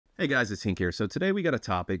Hey guys, it's Hink here. So today we got a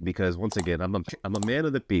topic because once again, I'm a man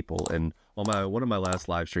of the people, and on one of my last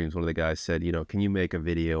live streams, one of the guys said, can you make a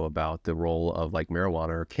video about the role of like marijuana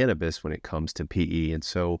or cannabis when it comes to PE? And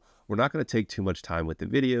so we're not going to take too much time with the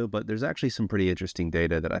video, but there's actually some pretty interesting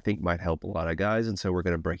data that I think might help a lot of guys, and so we're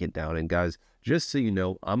going to break it down. And guys, just so you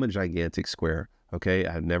know, I'm a gigantic square. Okay,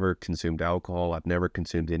 I've never consumed alcohol. I've never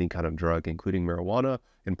consumed any kind of drug, including marijuana.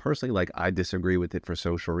 And personally, I disagree with it for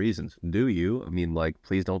social reasons. Do you? I mean,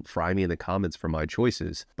 please don't fry me in the comments for my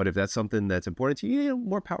choices. But if that's something that's important to you,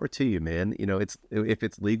 more power to you, man. If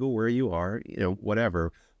it's legal where you are,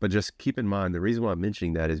 whatever. But just keep in mind, the reason why I'm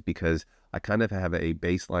mentioning that is because I kind of have a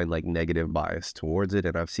baseline, negative bias towards it.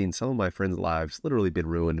 And I've seen some of my friends' lives literally been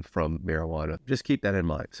ruined from marijuana. Just keep that in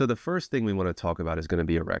mind. So the first thing we want to talk about is going to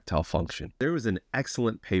be erectile function. There was an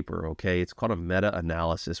excellent paper, okay? It's called a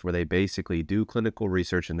meta-analysis, where they basically do clinical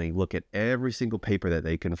research and they look at every single paper that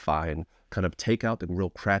they can find, kind of take out the real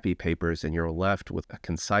crappy papers, and you're left with a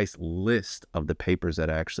concise list of the papers that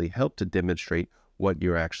actually help to demonstrate what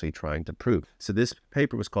you're actually trying to prove. So this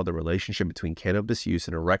paper was called The Relationship Between Cannabis Use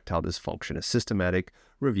and Erectile Dysfunction, a Systematic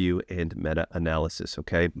Review and Meta-Analysis,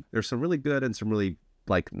 okay? There's some really good and some really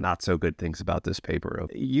not so good things about this paper.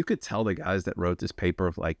 You could tell the guys that wrote this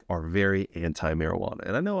paper are very anti-marijuana.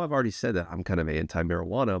 And I know I've already said that I'm kind of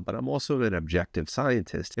anti-marijuana, but I'm also an objective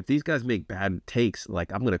scientist. If these guys make bad takes,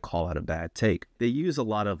 I'm going to call out a bad take. They use a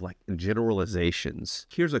lot of generalizations.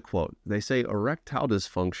 Here's a quote. They say erectile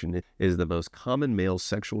dysfunction is the most common male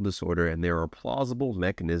sexual disorder, and there are plausible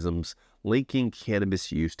mechanisms linking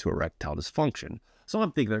cannabis use to erectile dysfunction. So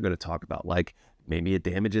I'm thinking they're going to talk about maybe it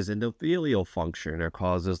damages endothelial function or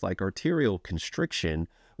causes arterial constriction,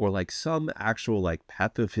 or some actual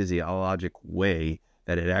pathophysiologic way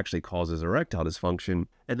that it actually causes erectile dysfunction.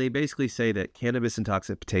 And they basically say that cannabis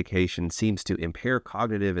intoxication seems to impair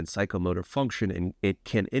cognitive and psychomotor function, and it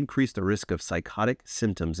can increase the risk of psychotic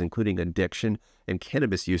symptoms, including addiction and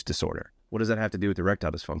cannabis use disorder. What does that have to do with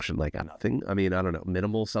erectile dysfunction? Nothing. I mean, I don't know,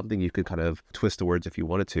 minimal, something. You could kind of twist the words if you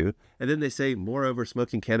wanted to. And then they say, moreover,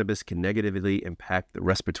 smoking cannabis can negatively impact the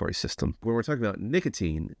respiratory system. When we're talking about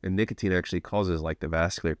nicotine, and nicotine actually causes the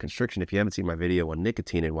vascular constriction. If you haven't seen my video on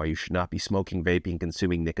nicotine and why you should not be smoking, vaping,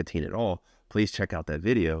 consuming nicotine at all, please check out that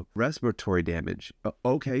video. Respiratory damage.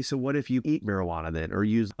 Okay, so what if you eat marijuana then, or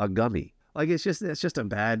use a gummy? It's just a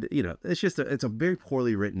bad, it's a very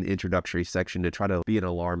poorly written introductory section to try to be an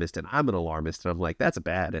alarmist, and I'm an alarmist, and I'm like, that's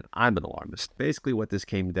bad, and I'm an alarmist. Basically, what this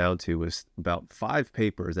came down to was about 5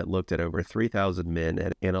 papers that looked at over 3,000 men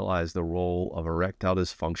and analyzed the role of erectile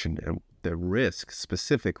dysfunction and the risk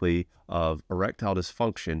specifically of erectile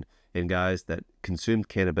dysfunction in guys that consumed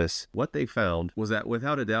cannabis. What they found was that,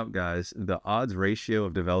 without a doubt, guys, the odds ratio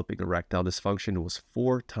of developing erectile dysfunction was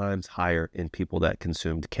 4 times higher in people that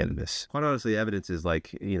consumed cannabis. Quite honestly, evidence is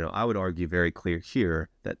I would argue very clear here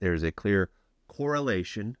that there's a clear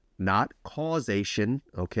correlation, not causation,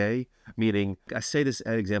 okay? Meaning, I say this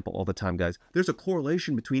example all the time, guys. There's a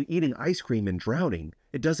correlation between eating ice cream and drowning.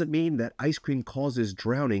 It doesn't mean that ice cream causes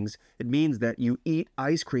drownings. It means that you eat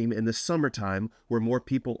ice cream in the summertime, where more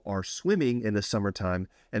people are swimming in the summertime,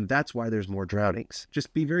 and that's why there's more drownings.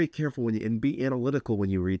 Just be very careful and be analytical when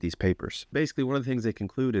you read these papers. Basically, one of the things they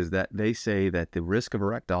conclude is that they say that the risk of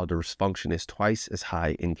erectile dysfunction is twice as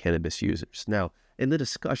high in cannabis users. Now, in the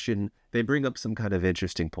discussion, they bring up some kind of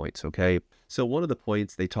interesting points, okay? So one of the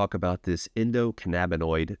points, they talk about this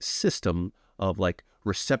endocannabinoid system of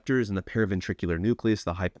receptors in the paraventricular nucleus,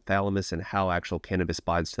 the hypothalamus, and how actual cannabis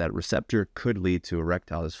binds to that receptor could lead to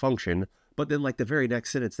erectile dysfunction. But then the very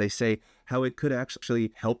next sentence, they say how it could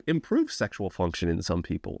actually help improve sexual function in some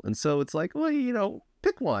people. And so it's well,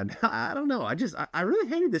 pick one. I don't know. I really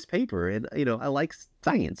hated this paper, and, I like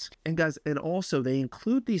science. And guys, and also they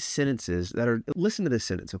include these sentences that are, listen to this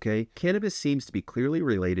sentence, okay? Cannabis seems to be clearly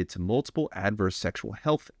related to multiple adverse sexual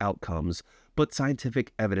health outcomes, but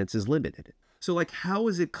scientific evidence is limited. So how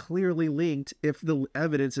is it clearly linked if the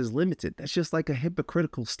evidence is limited? That's just a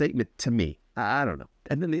hypocritical statement to me. I don't know.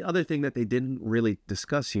 And then the other thing that they didn't really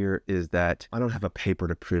discuss here is that, I don't have a paper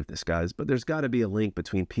to prove this, guys, but there's got to be a link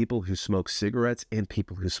between people who smoke cigarettes and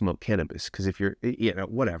people who smoke cannabis. Because if you're,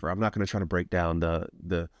 whatever, I'm not going to try to break down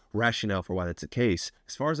the rationale for why that's the case.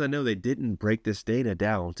 As far as I know, they didn't break this data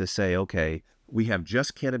down to say, okay, we have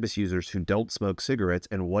just cannabis users who don't smoke cigarettes,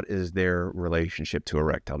 and what is their relationship to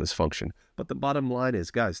erectile dysfunction. But the bottom line is,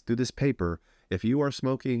 guys, through this paper, if you are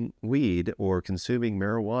smoking weed or consuming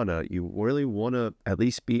marijuana, you really want to at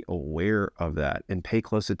least be aware of that and pay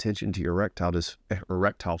close attention to your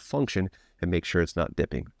erectile function and make sure it's not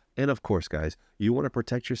dipping. And of course, guys, you want to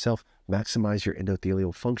protect yourself, maximize your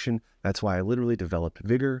endothelial function. That's why I literally developed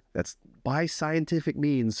VIGOR. That's by scientific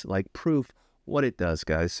means, like proof what it does,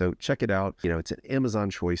 guys. So check it out. You know, it's an Amazon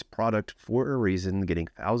choice product for a reason, getting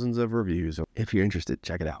thousands of reviews. If you're interested,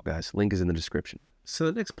 check it out, guys. Link is in the description. So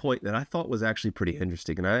the next point that I thought was actually pretty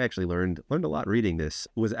interesting, and I actually learned a lot reading this,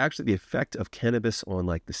 was actually the effect of cannabis on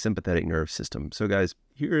like the sympathetic nerve system. So guys,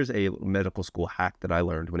 here's a medical school hack that I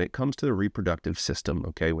learned when it comes to the reproductive system,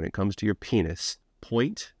 okay? When it comes to your penis,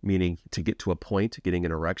 point, meaning to get to a point, getting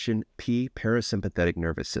an erection, P, parasympathetic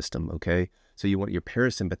nervous system, okay? So you want your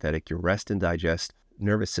parasympathetic, your rest and digest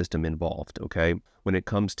nervous system involved, okay? When it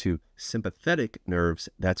comes to sympathetic nerves,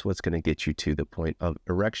 that's what's going to get you to the point of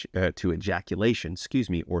erection, to ejaculation,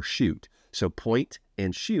 or shoot. So point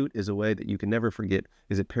and shoot is a way that you can never forget.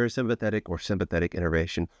 Is it parasympathetic or sympathetic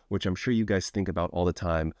innervation, which I'm sure you guys think about all the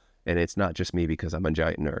time. And it's not just me because I'm a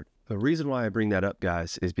giant nerd. The reason why I bring that up,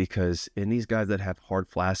 guys, is because in these guys that have hard,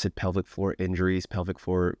 flaccid pelvic floor injuries, pelvic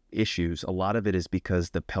floor issues, a lot of it is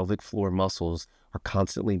because the pelvic floor muscles are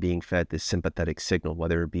constantly being fed this sympathetic signal,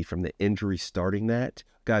 whether it be from the injury starting that.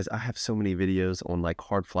 Guys, I have so many videos on like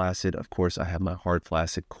hard flaccid. Of course, I have my hard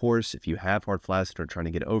flaccid course. If you have hard flaccid or trying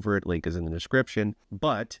to get over it, link is in the description.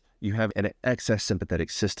 But you have an excess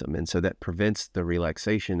sympathetic system, and so that prevents the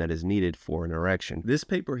relaxation that is needed for an erection. This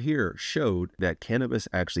paper here showed that cannabis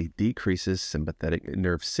actually decreases sympathetic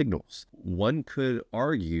nerve signals. One could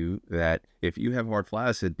argue that if you have hard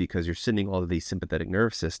flaccid because you're sending all of these sympathetic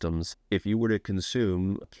nerve systems, if you were to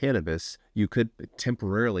consume cannabis, you could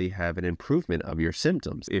temporarily have an improvement of your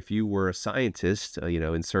symptoms. If you were a scientist,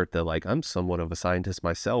 insert the like, I'm somewhat of a scientist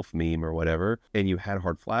myself meme or whatever, and you had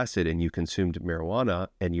hard flaccid and you consumed marijuana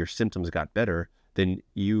and your symptoms got better, then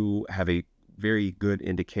you have a very good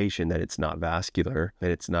indication that it's not vascular,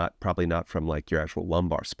 and it's probably not from like your actual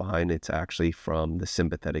lumbar spine. It's actually from the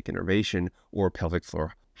sympathetic innervation or pelvic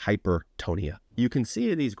floor hypertonia. You can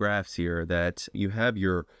see in these graphs here that you have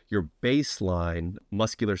your baseline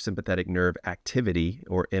muscular sympathetic nerve activity,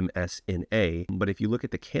 or MSNA, but if you look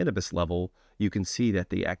at the cannabis level, you can see that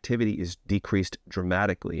the activity is decreased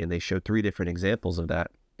dramatically, and they show 3 different examples of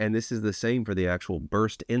that. And this is the same for the actual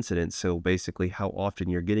burst incidence. So basically how often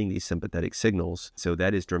you're getting these sympathetic signals. So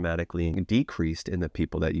that is dramatically decreased in the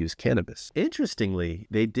people that use cannabis. Interestingly,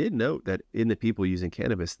 they did note that in the people using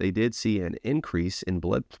cannabis, they did see an increase in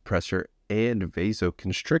blood pressure and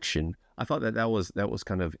vasoconstriction. I thought that was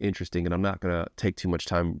kind of interesting, and I'm not going to take too much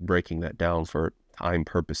time breaking that down for time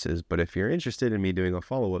purposes. But if you're interested in me doing a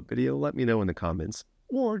follow-up video, let me know in the comments,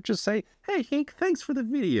 or just say, hey, Hink, thanks for the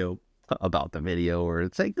video. About the video, or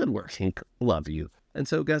say good work, Hink, love you. And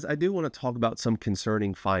so guys, I do want to talk about some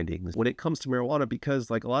concerning findings when it comes to marijuana, because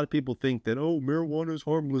like a lot of people think that, oh, marijuana is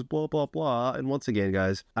harmless, blah blah blah. And once again,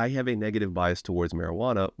 guys, I have a negative bias towards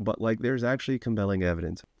marijuana, but like there's actually compelling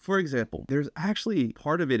evidence. For example, there's actually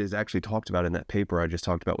part of it is actually talked about in that paper I just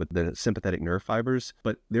talked about with the sympathetic nerve fibers,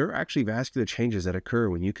 but there are actually vascular changes that occur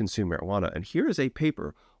when you consume marijuana. And here is a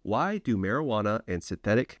paper. Why do marijuana and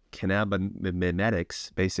synthetic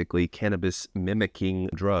cannabimetics, basically cannabis mimicking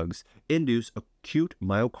drugs, induce acute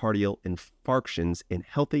myocardial infarctions in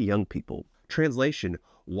healthy young people? Translation: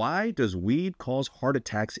 why does weed cause heart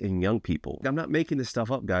attacks in young people? I'm not making this stuff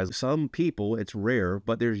up, guys. Some people, it's rare,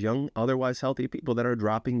 but there's young, otherwise healthy people that are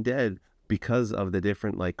dropping dead because of the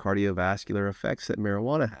different like cardiovascular effects that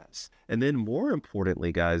marijuana has. And then more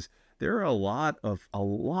importantly, guys, there are a lot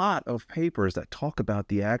of papers that talk about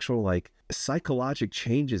the actual like psychologic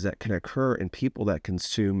changes that can occur in people that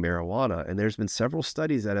consume marijuana. And there's been several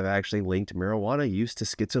studies that have actually linked marijuana use to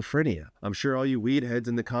schizophrenia. I'm sure all you weed heads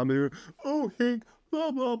in the comment are, oh, Hank, blah,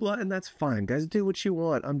 blah, blah. And that's fine, guys. Do what you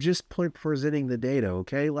want. I'm just presenting the data,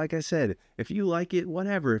 okay? Like I said, if you like it,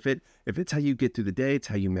 whatever. If it's how you get through the day, it's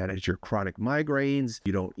how you manage your chronic migraines.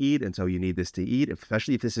 You don't eat, and so you need this to eat.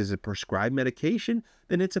 Especially if this is a prescribed medication,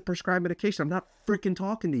 then it's a prescribed medication. I'm not freaking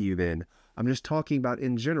talking to you then. I'm just talking about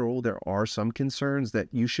in general, there are some concerns that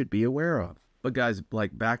you should be aware of. But guys,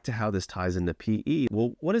 like back to how this ties into PE.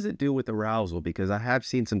 Well, what does it do with arousal? Because I have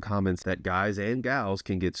seen some comments that guys and gals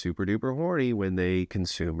can get super duper horny when they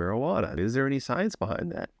consume marijuana. Is there any science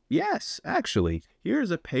behind that? Yes, actually.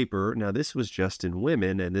 Here's a paper. Now, this was just in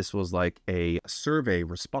women, and this was like a survey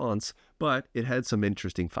response, but it had some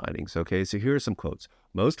interesting findings. Okay, so here are some quotes.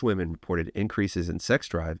 Most women reported increases in sex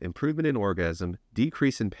drive, improvement in orgasm,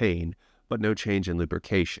 decrease in pain, but no change in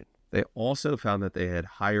lubrication. They also found that they had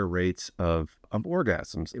higher rates of of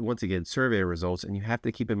orgasms. Once again, survey results, and you have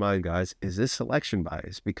to keep in mind, guys, is this selection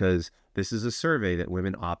bias? Because this is a survey that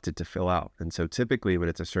women opted to fill out. And so typically when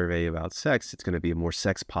it's a survey about sex, it's going to be a more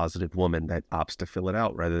sex-positive woman that opts to fill it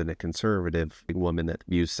out rather than a conservative woman that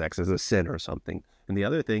views sex as a sin or something. And the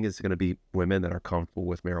other thing is going to be women that are comfortable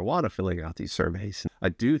with marijuana filling out these surveys. I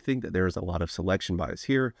do think that there is a lot of selection bias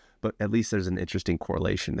here, but at least there's an interesting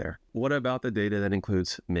correlation there. What about the data that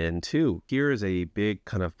includes men too? Here is a big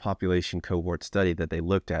kind of population cohort study that they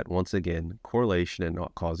looked at. Once again, correlation and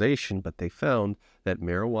not causation, but they found that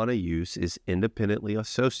marijuana use is independently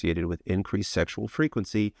associated with increased sexual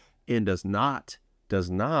frequency and does not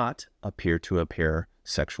appear to impair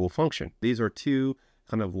sexual function. These are two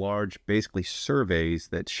kind of large, basically surveys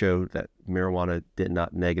that showed that marijuana did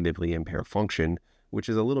not negatively impair function, which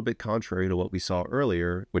is a little bit contrary to what we saw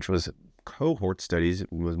earlier, which was cohort studies.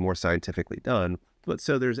 It was more scientifically done. But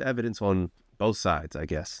so there's evidence on both sides, I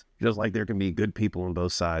guess. Just like there can be good people on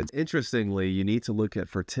both sides. Interestingly, you need to look at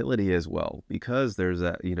fertility as well, because there's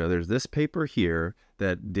this paper here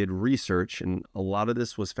that did research, and a lot of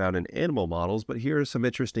this was found in animal models, but here are some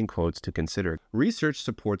interesting quotes to consider. Research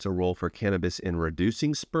supports a role for cannabis in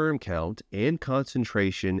reducing sperm count and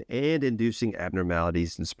concentration and inducing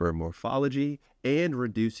abnormalities in sperm morphology and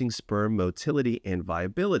reducing sperm motility and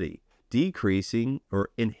viability, decreasing or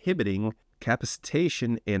inhibiting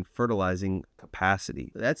capacitation and fertilizing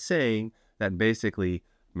capacity. That's saying that basically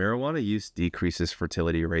marijuana use decreases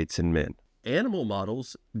fertility rates in men. Animal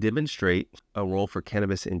models demonstrate a role for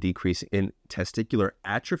cannabis in decrease in testicular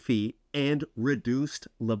atrophy and reduced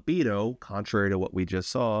libido, contrary to what we just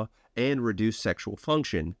saw, and reduced sexual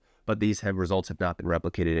function. But these results have not been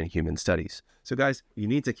replicated in human studies. So guys, you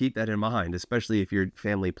need to keep that in mind, especially if you're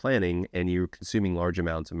family planning and you're consuming large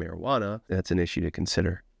amounts of marijuana. That's an issue to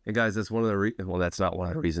consider. And guys, that's one of the that's not one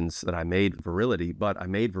of the reasons that I made Virility, but I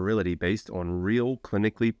made Virility based on real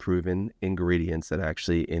clinically proven ingredients that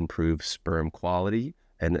actually improve sperm quality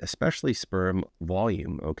and especially sperm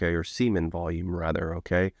volume, okay, or semen volume rather,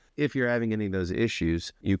 okay? If you're having any of those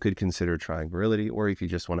issues, you could consider trying Virility, or if you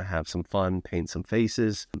just want to have some fun, paint some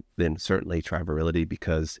faces, then certainly try Virility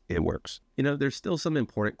because it works. You know, there's still some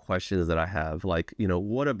important questions that I have, like, you know,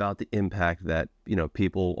 what about the impact that, you know,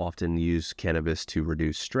 people often use cannabis to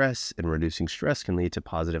reduce stress, and reducing stress can lead to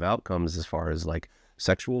positive outcomes as far as like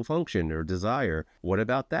sexual function or desire. What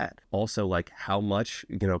about that? Also, like, how much,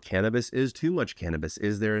 you know, cannabis is too much cannabis?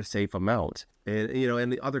 Is there a safe amount? And, you know,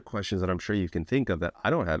 and the other questions that I'm sure you can think of that I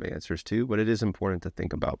don't have answers to, but it is important to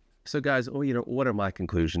think about. So guys, you know, what are my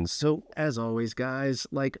conclusions? So as always, guys,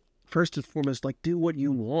 like, first and foremost, like, do what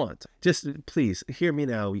you want. Just please hear me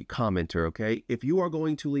now, commenter, okay? If you are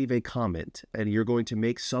going to leave a comment and you're going to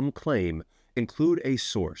make some claim, include a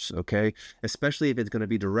source, okay? Especially if it's going to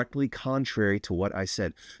be directly contrary to what I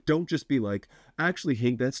said. Don't just be like, actually,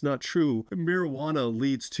 Hink, that's not true. Marijuana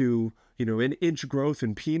leads to, you know, an inch growth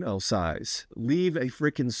in penile size. Leave a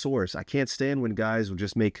freaking source. I can't stand when guys will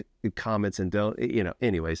just make comments and don't, you know,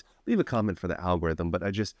 anyways, leave a comment for the algorithm. But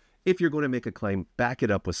if you're going to make a claim, back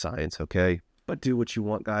it up with science, okay? But do what you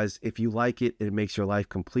want, guys. If you like it, it makes your life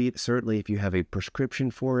complete. Certainly, if you have a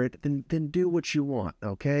prescription for it, then do what you want,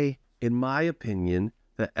 okay? In my opinion,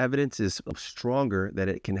 the evidence is stronger that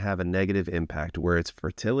it can have a negative impact, where it's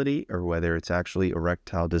fertility or whether it's actually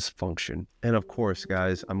erectile dysfunction. And of course,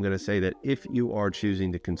 guys, I'm going to say that if you are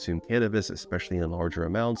choosing to consume cannabis, especially in larger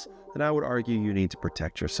amounts, then I would argue you need to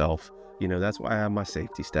protect yourself. You know, that's why I have my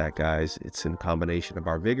safety stack, guys. It's in combination of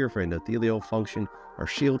our VIGOR for endothelial function, our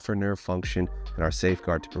shield for nerve function, and our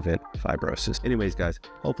safeguard to prevent fibrosis. Anyways, guys,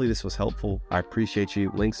 hopefully this was helpful. I appreciate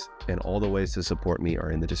you. Links and all the ways to support me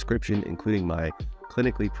are in the description, including my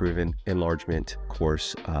clinically proven enlargement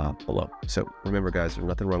course below. So remember, guys, there's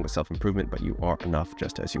nothing wrong with self-improvement, but you are enough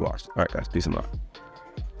just as you are. All right, guys, peace and love.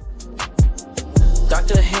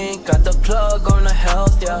 Dr. Hink got the plug on the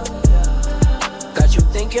health, yeah. Got you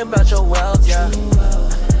thinking about your wealth, yeah.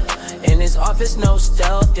 In his office, no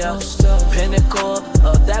stealth, yeah. Pinnacle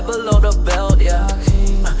of that below the belt, yeah.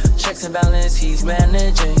 Checks and balance, he's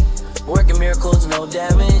managing. Working miracles, no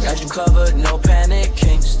damage. Got you covered, no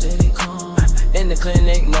panicking. Steady calm. In the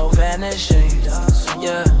clinic, no vanishing.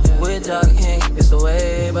 Yeah, with Doc Hink, it's the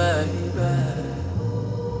way back.